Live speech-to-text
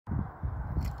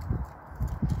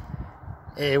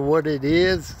Hey, what it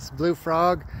is, it's Blue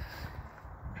Frog.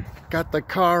 Got the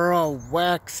car all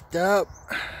waxed up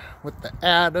with the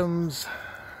Adams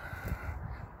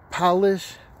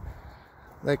polish,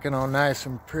 looking all nice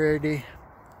and pretty,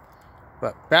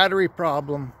 but battery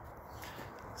problem.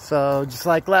 So just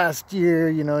like last year,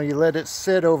 you know, you let it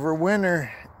sit over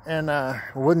winter and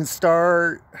wouldn't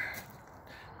start.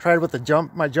 Tried with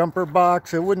my jumper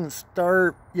box, it wouldn't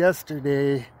start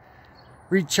yesterday.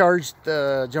 Recharged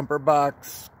the jumper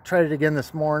box, tried it again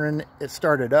this morning, it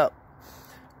started up,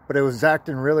 but it was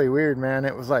acting really weird, man.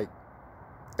 It was like,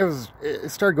 it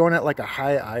started going at like a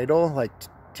high idle, like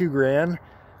 2 grand,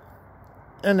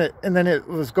 and then it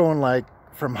was going like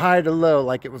from high to low,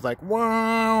 like it was like wow,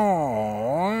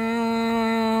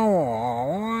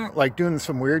 like doing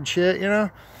some weird shit, you know.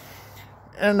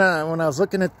 And when I was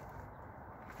looking at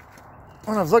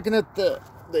the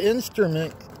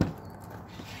instrument,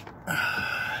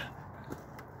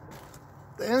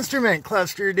 the instrument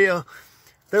cluster deal,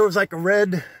 there was like a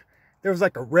red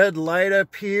light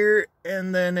up here,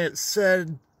 and then it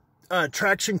said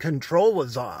traction control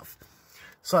was off.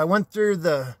 So I went through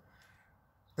the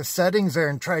settings there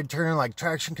and tried turning like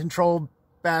traction control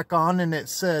back on, and it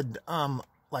said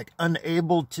like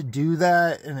unable to do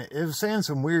that, and it was saying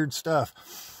some weird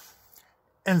stuff.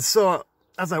 And so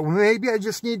I was like, well, maybe I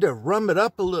just need to rum it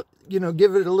up a little, you know,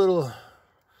 give it a little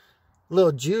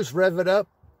juice, rev it up.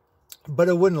 But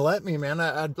it wouldn't let me, man.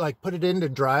 I'd like put it into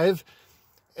drive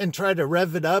and try to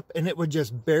rev it up, and it would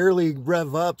just barely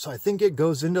rev up. So I think it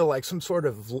goes into like some sort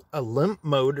of a limp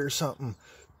mode or something.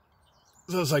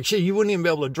 So it's like, shit, you wouldn't even be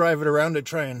able to drive it around to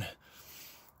try and,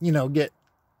 you know, get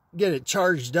it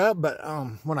charged up. But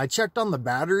when I checked on the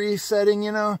battery setting,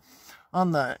 you know,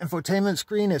 on the infotainment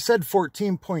screen, it said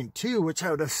 14.2, which I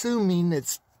would assume mean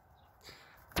it's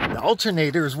the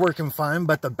alternator is working fine,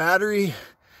 but the battery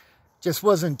just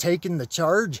wasn't taking the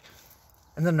charge.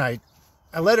 And then I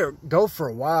let it go for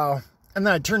a while, and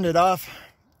then I turned it off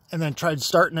and then tried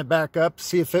starting it back up,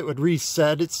 see if it would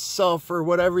reset itself or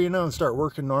whatever, you know, and start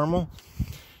working normal.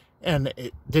 And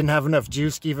it didn't have enough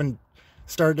juice to even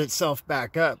start itself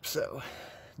back up. So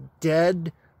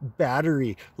dead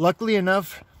battery. Luckily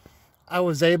enough, I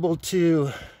was able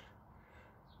to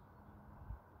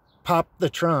pop the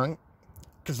trunk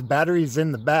because the battery's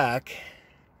in the back.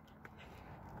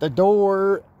 The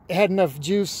door had enough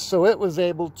juice, so it was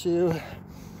able to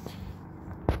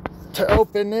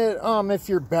open it. If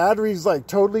your battery's like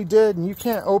totally dead and you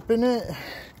can't open it,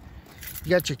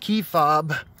 you got your key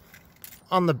fob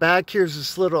on the back. Here's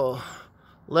this little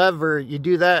lever. You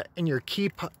do that, and your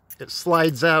key it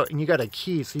slides out, and you got a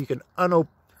key, so you can unlock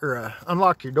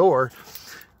your door.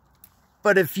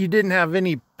 But if you didn't have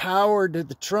any power to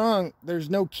the trunk, there's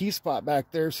no key spot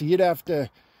back there, so you'd have to,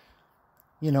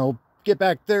 you know, get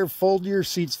back there, fold your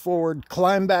seats forward,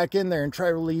 climb back in there, and try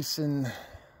releasing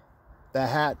the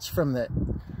hatch from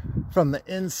the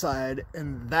inside,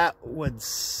 and that would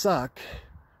suck.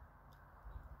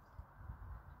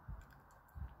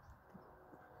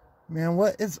 Man,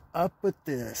 what is up with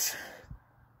this?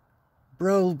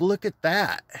 Bro, look at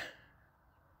that.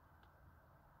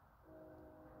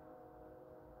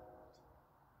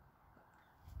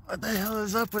 What the hell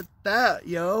is up with that,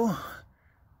 yo?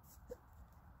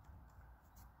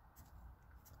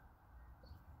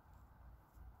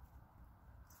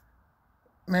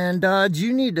 Man, Dodge,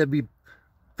 you need to be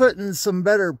putting some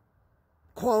better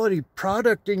quality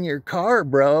product in your car,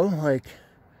 bro. Like,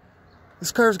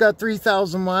 this car's got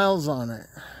 3,000 miles on it.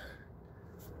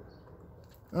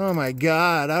 Oh my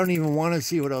God, I don't even want to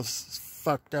see what else is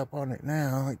fucked up on it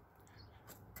now.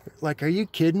 Like, are you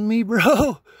kidding me,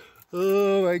 bro?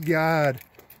 Oh my God.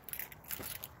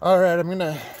 All right, I'm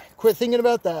gonna quit thinking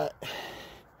about that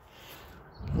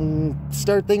and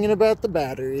start thinking about the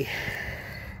battery.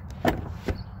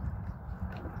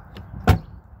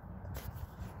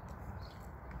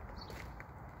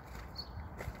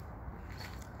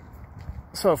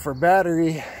 So for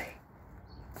battery,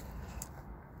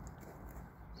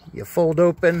 you fold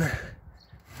open,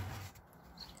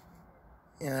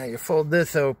 you know, you fold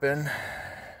this open.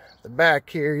 The back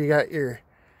here, you got your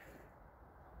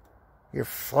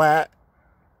flat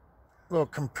little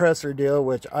compressor deal,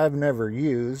 which I've never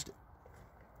used.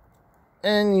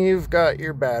 And you've got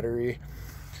your battery.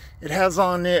 It has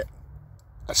on it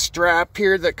a strap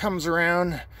here that comes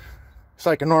around. It's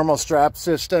like a normal strap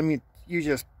system. You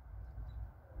just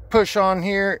push on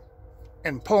here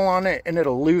and pull on it, and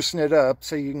it'll loosen it up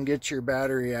so you can get your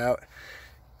battery out.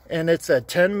 And it's a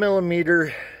 10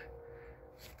 millimeter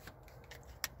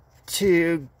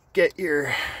to get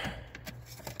your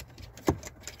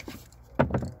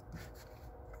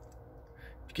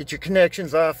get your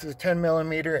connections off the 10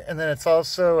 millimeter, and then it's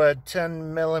also a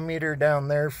 10 millimeter down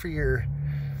there for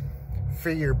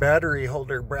your battery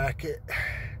holder bracket.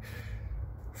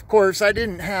 Of course, I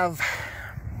didn't have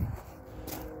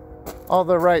all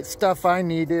the right stuff I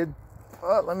needed.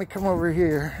 Oh, let me come over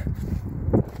here.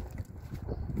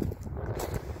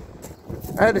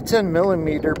 I had a 10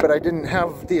 millimeter, but I didn't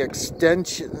have the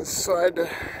extensions, so I had to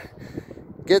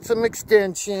get some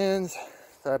extensions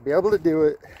so I'd be able to do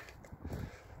it.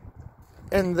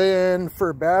 And then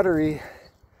for battery,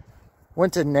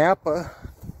 went to Napa,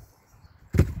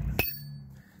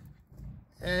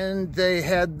 and they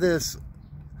had this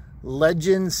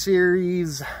Legend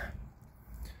series.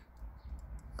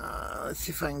 Let's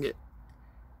see if I can get,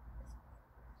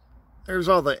 there's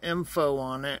all the info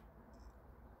on it.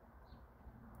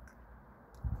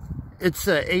 It's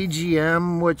a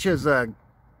AGM, which is a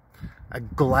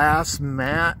glass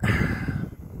mat.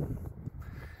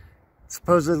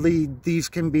 Supposedly these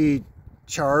can be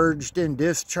charged and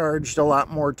discharged a lot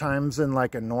more times than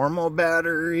like a normal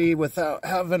battery without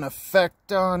having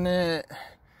effect on it.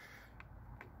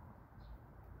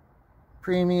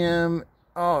 Premium.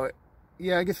 Oh,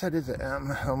 yeah, I guess that is an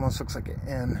M. Almost looks like an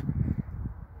N.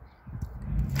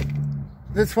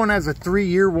 This one has a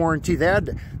 3-year warranty. They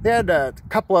had a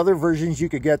couple other versions you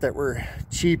could get that were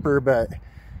cheaper, but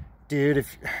dude,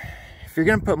 if you're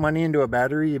gonna put money into a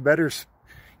battery, you better,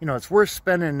 you know, it's worth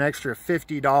spending an extra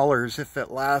 $50 if it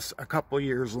lasts a couple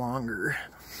years longer.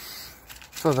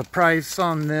 So the price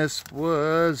on this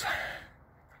was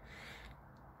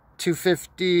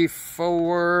 $250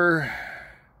 for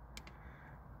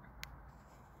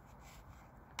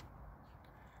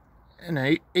and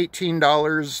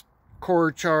 $18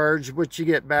 core charge, which you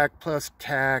get back plus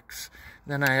tax.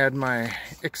 Then I had my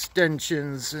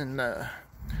extensions and the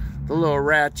little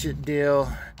ratchet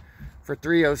deal for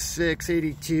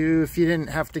 $306.82. If you didn't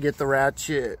have to get the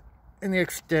ratchet and the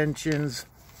extensions,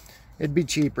 it'd be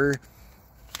cheaper.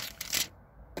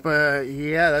 But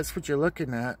yeah, that's what you're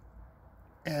looking at.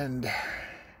 And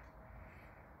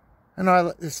I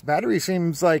know this battery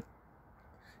seems like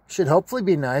should hopefully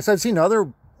be nice. I've seen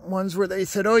other ones where they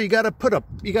said, oh, you gotta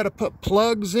put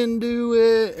plugs into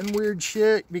it and weird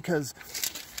shit, because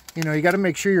you know, you got to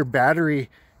make sure your battery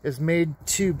is made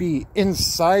to be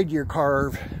inside your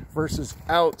car versus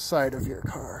outside of your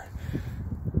car,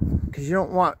 because you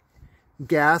don't want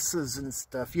gases and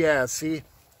stuff. Yeah, see,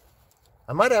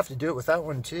 I might have to do it with that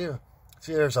one too.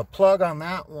 See, there's a plug on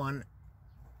that one,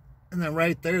 and then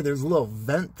right there there's a little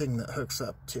vent thing that hooks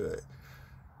up to it.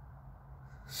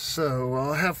 So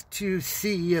I'll have to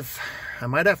see if I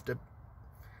might have to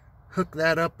hook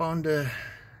that up onto, I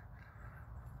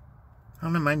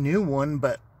don't know, my new one.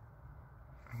 But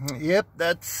yep,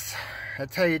 that's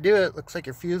how you do it. Looks like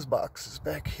your fuse box is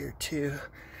back here too.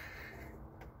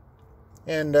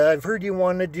 And I've heard you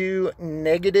want to do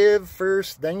negative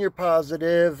first, then your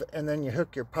positive, and then you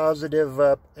hook your positive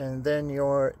up and then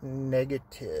your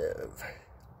negative.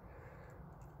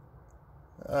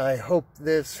 I hope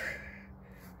this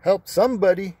help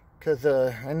somebody, because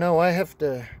I know I have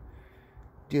to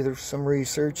do some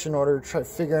research in order to try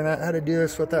figuring out how to do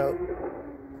this without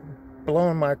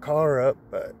blowing my car up.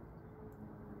 But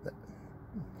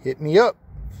hit me up.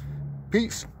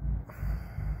 Peace.